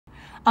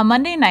On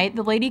Monday night,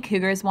 the Lady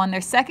Cougars won their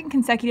second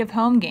consecutive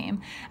home game,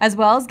 as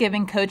well as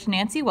giving Coach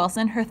Nancy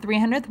Wilson her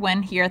 300th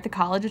win here at the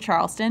College of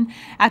Charleston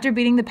after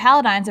beating the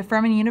Paladins of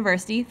Furman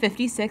University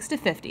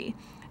 56-50.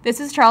 This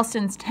is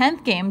Charleston's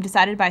 10th game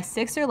decided by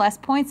 6 or less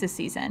points this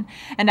season,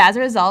 and as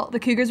a result,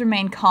 the Cougars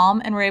remained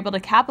calm and were able to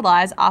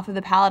capitalize off of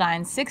the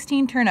Paladins'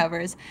 16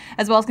 turnovers,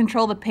 as well as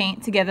control the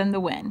paint to give them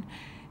the win.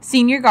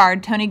 Senior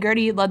guard Tony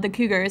Gertie led the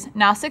Cougars,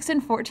 now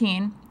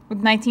 6-14,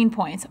 with 19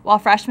 points, while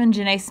freshman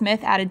Janae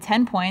Smith added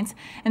 10 points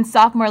and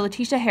sophomore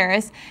Letitia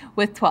Harris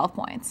with 12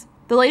 points.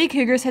 The Lady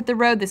Cougars hit the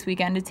road this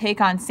weekend to take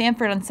on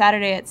Sanford on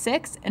Saturday at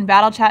 6 and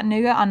battle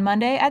Chattanooga on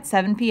Monday at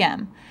 7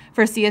 p.m.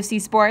 For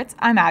CofC Sports,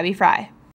 I'm Abby Fry.